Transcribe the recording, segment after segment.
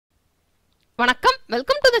வணக்கம்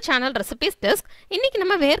welcome to the channel recipes desk. இன்னைக்கு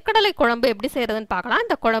நம்ம வேர்க்கடலை குழம்பு எப்படி செய்யறதுன்னு பார்க்கலாம்.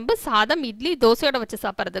 இந்த குழம்பு சாதம், இட்லி, தோசையோட வச்சு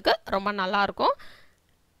சாப்பிட்றதுக்கு ரொம்ப நல்லா இருக்கும்.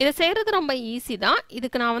 இதை செய்யறது ரொம்ப ஈஸி தான்.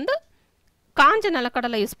 இதுக்கு நான் காஞ்ச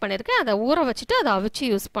நிலக்கடலை யூஸ் பண்ணியிருக்கேன். அதை ஊற வச்சுட்டு அதை அவிச்சு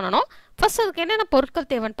யூஸ் பண்ணணும். ஃபர்ஸ்ட் அதுக்கு என்னென்ன பொருட்கள்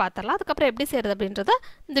தேவைன்னு பார்த்துடலாம். அதுக்கப்புறம் எப்படி செய்யறது அப்படின்றத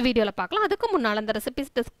இந்த வீடியோவில் பார்க்கலாம். அதுக்கு முன்னால் இந்த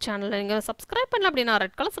ரெசிபீஸ் டெஸ்க் சேனல் நீங்கள் சப்ஸ்கிரைப் பண்ணல அப்படின்னா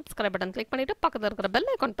red colour subscribe button click பண்ணிவிட்டு பக்கத்தில் இருக்கிற பெல்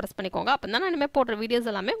ஐக்கான் ப்ரெஸ் பண்ணிக்கோங்க. அப்போ தான் நான் இனிமேல் போடுற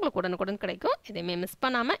வீடியோஸ் எல்லாமே உங்களுக்கு உடனுக்குடன் கிடைக்கும். எதையுமே மிஸ்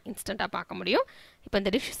பண்ணாமல் இன்ஸ்டண்ட்டாக பார்க்க முடியும். இப்போ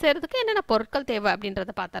இந்த டிஷ் செய்கிறதுக்கு என்னென்ன பொருட்கள் தேவை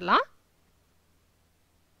அப்படின்றத பார்த்துடலாம்.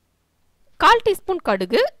 1/4 டீஸ்பூன்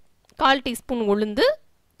கடுகு, 1/4 டீஸ்பூன் உளுந்து,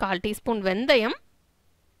 1/4 டீஸ்பூன் வெந்தயம்,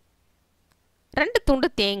 2 துண்டு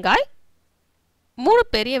தேங்காய், 3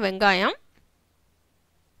 பெரிய வெங்காயம்,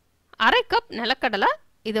 1/2 கப் நிலக்கடலை.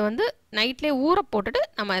 இது நைட்லேயே ஊற போட்டுட்டு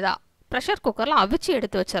நம்ம இதை ப்ரெஷர் குக்கரில் அவிச்சு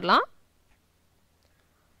எடுத்து வச்சிடலாம்.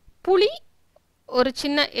 புளி ஒரு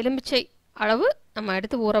சின்ன எலுமிச்சை அளவு நம்ம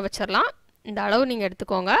எடுத்து ஊற வச்சிடலாம். இந்த அளவு நீங்கள்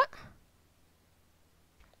எடுத்துக்கோங்க.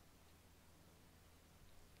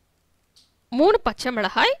 3 பச்சை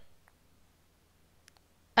மிளகாய்,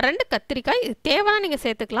 2 கத்திரிக்காய், இது தேவைன்னா நீங்கள்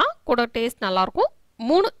சேர்த்துக்கலாம், கூட டேஸ்ட் நல்லாயிருக்கும்.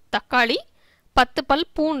 3 தக்காளி, 10 பல்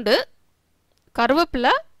பூண்டு,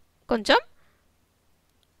 கருவேப்பிலை கொஞ்சம்,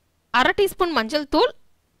 1/2 டீஸ்பூன் மஞ்சள் தூள்,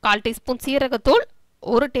 1/4 டீஸ்பூன் சீரகத்தூள்,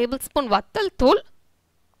 1 டேபிள் ஸ்பூன் வத்தல் தூள்,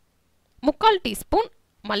 3/4 டீஸ்பூன்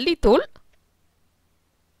மல்லித்தூள்.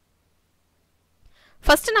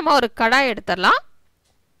 ஃபஸ்ட்டு நம்ம ஒரு கடாய் எடுத்துடலாம்.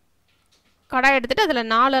 கடாய் எடுத்துகிட்டு அதில்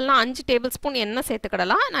 4-5 டேபிள் ஸ்பூன் எண்ணெய்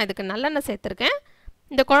சேர்த்துக்கிடலாம். நான் இதுக்கு நல்லெண்ணெய் சேர்த்துருக்கேன்.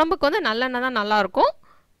 இந்த குழம்புக்கு நல்லெண்ணெய் தான் நல்லாயிருக்கும்.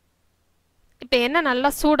 இப்போ எண்ணெய் நல்லா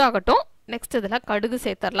சூடாகட்டும். நெக்ஸ்ட் இதில் கடுகு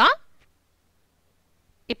சேர்த்துடலாம்.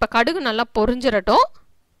 இப்போ கடுகு நல்லா பொரிஞ்சிடட்டும்.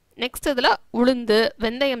 நெக்ஸ்ட் இதில் உளுந்து,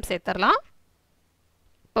 வெந்தயம் சேர்த்துடலாம்.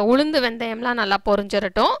 இப்போ உளுந்து வெந்தயம்லாம் நல்லா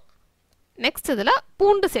பொரிஞ்சிடட்டும். நெக்ஸ்ட் இதில்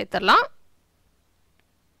பூண்டு சேர்த்துடலாம்.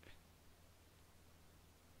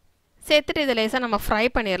 சேர்த்துட்டு இதில் லேசாக நம்ம ஃப்ரை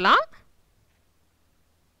பண்ணிடலாம்.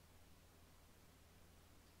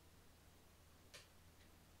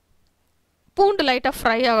 பூண்டு லைட்டாக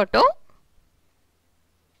ஃப்ரை ஆகட்டும்.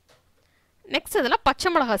 நெக்ஸ்ட் இதில் பச்சை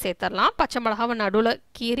மிளகாய் சேர்த்துடலாம். பச்சை மிளகாவை நடுவில்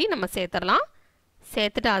கீறி நம்ம சேர்த்துடலாம்.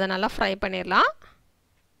 சேர்த்துட்டு அதை நல்லா ஃப்ரை பண்ணிடலாம்.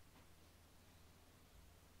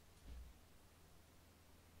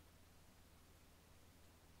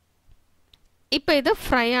 இப்போ இது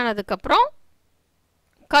ஃப்ரை ஆனதுக்கப்புறம்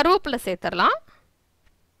கருவேப்பிலை சேர்த்துடலாம்.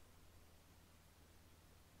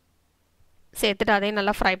 சேர்த்துட்டு அதையும்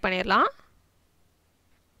நல்லா ஃப்ரை பண்ணிடலாம்.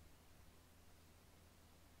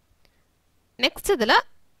 நெக்ஸ்ட் இதில்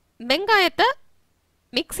வெங்காயத்தை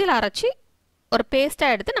மிக்சியில் அரைச்சி ஒரு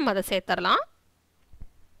பேஸ்ட்டாக எடுத்து நம்ம அதை சேர்த்துடலாம்.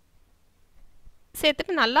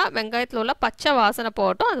 சேர்த்துட்டு நல்லா வெங்காயத்தில் உள்ள பச்சை வாசனை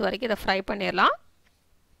போகட்டும். அது வரைக்கும் இதை ஃப்ரை பண்ணிடலாம்.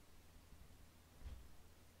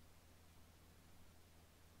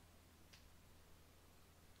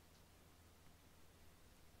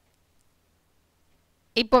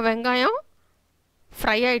 இப்போ வெங்காயம்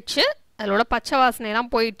ஃப்ரை ஆயிடுச்சு. அதில் உள்ள பச்சை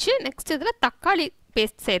வாசனையெல்லாம் போயிடுச்சு. நெக்ஸ்ட் இதில் தக்காளி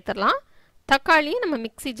பேஸ்ட் சேர்த்துடலாம். தக்காளியை நம்ம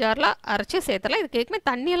மிக்சி ஜாரில் அரைச்சி சேர்த்துடலாம். இதுக்கு ஏற்கனவே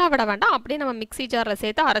தண்ணியெல்லாம் விட வேண்டாம், அப்படியே நம்ம மிக்சி ஜாரில்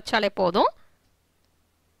சேர்த்து அரைச்சாலே போதும்.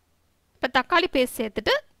 இப்போ தக்காளி பேஸ்ட்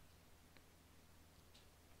சேர்த்துட்டு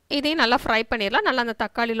இதையும் நல்லா ஃப்ரை பண்ணிடலாம். நல்லா அந்த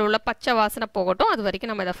தக்காளியில் உள்ள பச்சை வாசனை போகட்டும். அது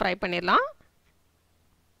வரைக்கும் நம்ம இதை ஃப்ரை பண்ணிடலாம்.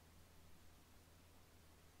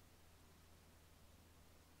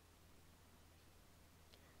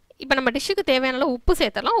 இப்போ நம்ம டிஷ்ஷுக்கு தேவையான உப்பு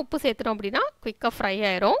சேர்த்துடலாம். உப்பு சேர்த்துட்டோம் அப்படின்னா குயிக்காக ஃப்ரை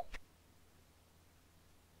ஆயிரும்.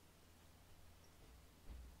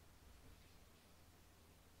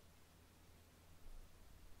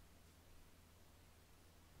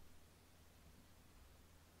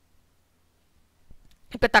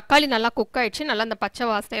 இப்போ தக்காளி நல்லா குக் ஆயிடுச்சு. நல்லா அந்த பச்சை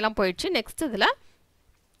வாசனையெல்லாம் போயிடுச்சு. நெக்ஸ்ட் இதில்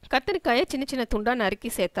கத்திரிக்காயை சின்ன சின்ன துண்டாக நறுக்கி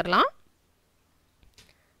சேர்த்துடலாம்.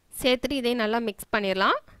 சேர்த்துட்டு இதையும் நல்லா மிக்ஸ்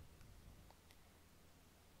பண்ணிடலாம்.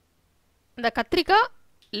 இந்த கத்திரிக்காய்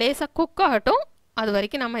லேசாக குக் ஆகட்டும். அது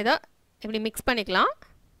வரைக்கும் நம்ம இதை இப்படி மிக்ஸ் பண்ணிக்கலாம்.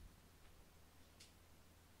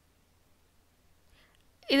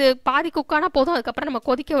 இது பாதி குக்கானா போதும். அதுக்கப்புறம் நம்ம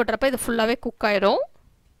கொதிக்க விடுறப்ப இது ஃபுல்லாகவே குக் ஆயிடும்.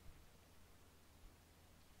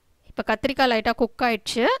 இப்போ கத்திரிக்காய் லைட்டாக குக்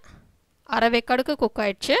ஆயிடுச்சு. அரை வேக்காடுக்கு குக்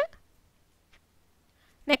ஆயிடுச்சு.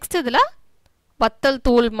 நெக்ஸ்ட் இதில் வத்தல்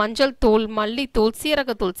தூள், மஞ்சள் தூள், மல்லித்தூள்,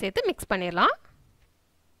 சீரகத்தூள் சேர்த்து மிக்ஸ் பண்ணிடலாம்.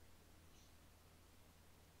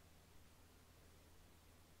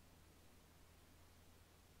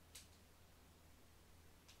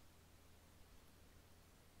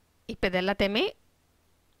 இப்போ இது எல்லாத்தையுமே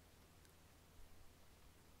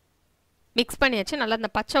மிக்ஸ் பண்ணியாச்சு. நல்லா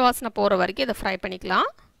இந்த பச்சை வாசனை போகிற வரைக்கும் இதை ஃப்ரை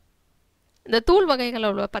பண்ணிக்கலாம். இந்த தூள் வகைகளில்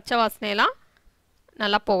உள்ள பச்சை வாசனையெல்லாம்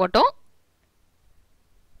நல்லா போகட்டும்.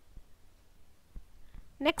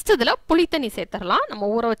 நெக்ஸ்ட் இதில் புளி தண்ணி சேர்த்துடலாம். நம்ம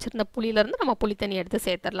ஊற வச்சுருந்த புளியிலேருந்து நம்ம புளி தண்ணி எடுத்து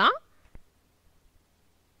சேர்த்துடலாம்.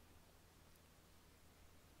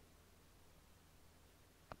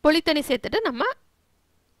 புளி தண்ணி சேர்த்துட்டு நம்ம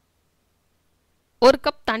 1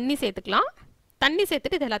 கப் தண்ணி சேர்த்துக்கலாம். தண்ணி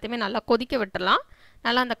சேர்த்துட்டு இது எல்லாத்தையுமே நல்லா கொதிக்க விட்டுடலாம்.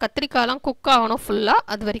 நல்லா அந்த கத்திரிக்காயெல்லாம் குக் ஆகணும் ஃபுல்லாக,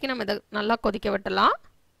 அது வரைக்கும் நம்ம இதை நல்லா கொதிக்க விட்டுடலாம்.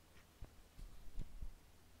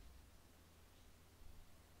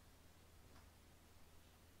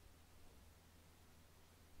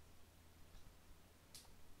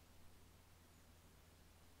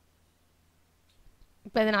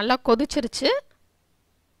 இப்போ இது நல்லா கொதிச்சிருச்சு.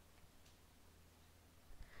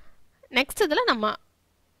 நெக்ஸ்ட் இதில் நம்ம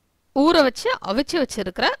ஊற வச்சு அவிச்சு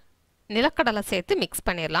வச்சுருக்கிற நிலக்கடலை சேர்த்து மிக்ஸ்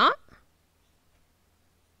பண்ணிடலாம்.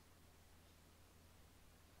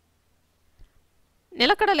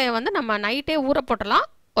 நிலக்கடலையை வந்து நம்ம நைட்டே ஊற போட்டலாம்.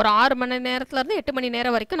 ஒரு 6 மணி நேரத்துலேருந்து 8 மணி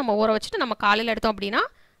நேரம் வரைக்கும் நம்ம ஊற வச்சுட்டு நம்ம காலையில் எடுத்தோம் அப்படின்னா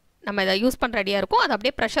நம்ம இதை யூஸ் பண்ண ரெடியாக இருக்கும். அதை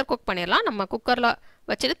அப்படியே ப்ரெஷர் குக் பண்ணிடலாம். நம்ம குக்கரில்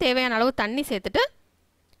வச்சுட்டு தேவையான அளவு தண்ணி சேர்த்துட்டு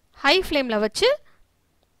ஹை ஃப்ளேமில் வச்சு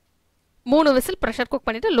 3 விசில் ப்ரெஷர் குக்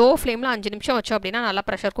பண்ணிவிட்டு லோ ஃப்ளேமில் 5 நிமிஷம் வச்சோம் அப்படின்னா நல்லா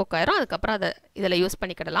ப்ரெஷர் குக் ஆயிரும். அதுக்கப்புறம் அதை இதில் யூஸ்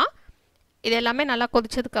பண்ணிக்கிடலாம். இது எல்லாமே நல்லா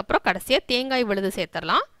கொதிச்சதுக்கப்புறம் கடைசியாக தேங்காய் விழுது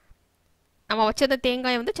சேர்த்துடலாம். நம்ம வச்சத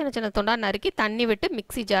தேங்காயை வந்து சின்ன சின்ன துண்டாக நறுக்கி தண்ணி விட்டு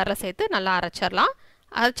மிக்ஸி ஜாரில் சேர்த்து நல்லா அரைச்சிடலாம்.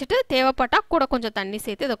 அரைச்சிட்டு தேவைப்பட்டால் கூட கொஞ்சம் தண்ணி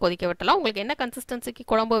சேர்த்து இதை கொதிக்க விட்டலாம். உங்களுக்கு என்ன கன்சிஸ்டன்சிக்கு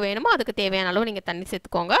குழம்பு வேணுமோ அதுக்கு தேவையான அளவு நீங்கள் தண்ணி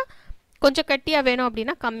சேர்த்துக்கோங்க. கொஞ்சம் கட்டியாக வேணும்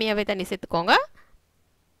அப்படின்னா கம்மியாகவே தண்ணி சேர்த்துக்கோங்க.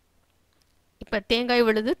 இப்போ தேங்காய்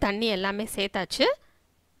விழுது தண்ணி எல்லாமே சேர்த்தாச்சு.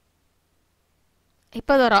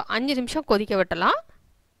 இப்போ அது ஒரு 5 நிமிஷம் கொதிக்க விட்டலாம்.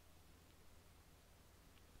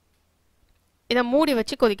 இதை மூடி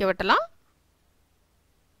வச்சு கொதிக்க விட்டலாம்.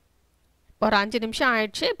 ஒரு 5 நிமிஷம்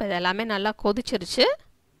ஆயிடுச்சு. இப்போ இது எல்லாமே நல்லா கொதிச்சிருச்சு.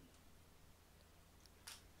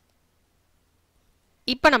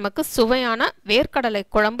 இப்போ நமக்கு சுவையான வேர்க்கடலை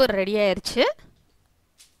குழம்பு ரெடி ஆயிருச்சு.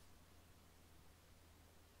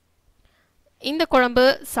 இந்த குழம்பு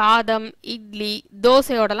சாதம், இட்லி,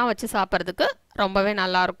 தோசையோடலாம் வச்சு சாப்பிட்றதுக்கு ரொம்பவே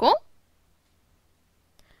நல்லாயிருக்கும்.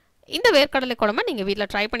 இந்த வேர்க்கடலை குழம்பை நீங்கள் வீட்டில்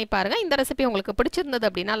ட்ரை பண்ணி பாருங்கள். இந்த ரெசிபி உங்களுக்கு பிடிச்சிருந்தது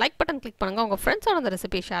அப்படின்னா லைக் பட்டன் கிளிக் பண்ணுங்கள். உங்கள் ஃப்ரெண்ட்ஸோட அந்த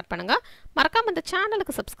ரெசிபியை ஷேர் பண்ணுங்கள். மறக்காமல் இந்த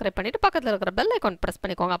சேனலுக்கு சப்ஸ்கிரைப் பண்ணிவிட்டு பக்கத்தில் இருக்கிற பெல் ஐக்கான் ப்ரெஸ்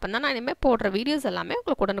பண்ணிக்கோங்க. அப்போ தான் நான் இனிமேல் போடுற வீடியோஸ் எல்லாமே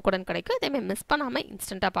உங்களுக்கு உடனுக்குடன் கிடைக்கும். இதேமாதிரி மிஸ் பண்ணாமல்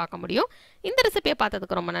இன்ஸ்டண்ட்டாக பார்க்க முடியும். இந்த ரெசிபியை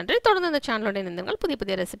பார்த்ததுக்கு ரொம்ப நன்றி. தொடர்ந்து இந்த சேனலோட இணைந்தீர்கள் புதிய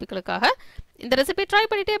புதிய ரெசிபிகளுக்காக. இந்த ரெசிபி ட்ரை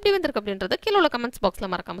பண்ணிவிட்டு எப்படி வந்திருக்கு அப்படின்றது கீழே உள்ள கமெண்ட்ஸ்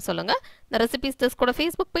பாக்ஸில் மறக்காமல் சொல்லுங்கள். இந்த ரெசிபிஸ் டெஸ்க் கூட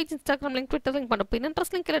Facebook page, Instagram link, Twitter link,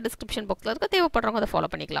 Pinterest link description பாக்ஸில் இருக்க. தேவைப்படுறவங்க அதை ஃபாலோ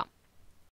பண்ணிக்கலாம்.